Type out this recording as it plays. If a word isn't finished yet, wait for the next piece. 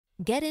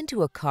Get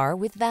into a car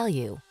with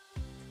value.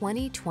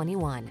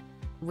 2021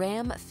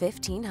 Ram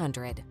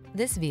 1500.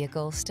 This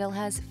vehicle still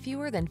has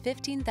fewer than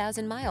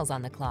 15,000 miles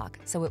on the clock,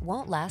 so it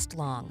won't last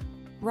long.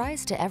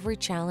 Rise to every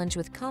challenge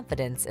with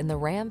confidence in the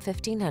Ram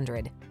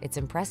 1500. Its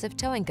impressive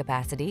towing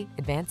capacity,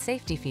 advanced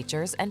safety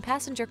features, and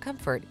passenger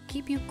comfort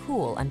keep you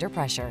cool under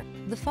pressure.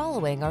 The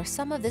following are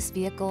some of this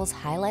vehicle's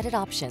highlighted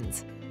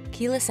options: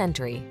 keyless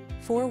entry,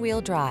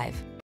 4-wheel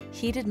drive,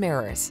 heated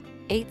mirrors,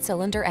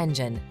 8-cylinder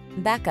engine,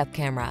 backup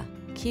camera,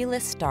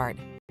 keyless start,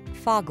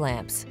 fog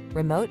lamps,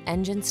 remote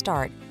engine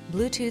start,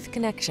 Bluetooth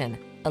connection,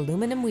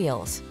 aluminum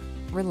wheels.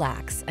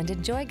 Relax and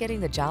enjoy getting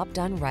the job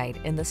done right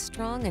in the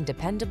strong and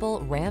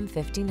dependable Ram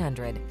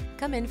 1500.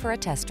 Come in for a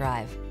test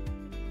drive.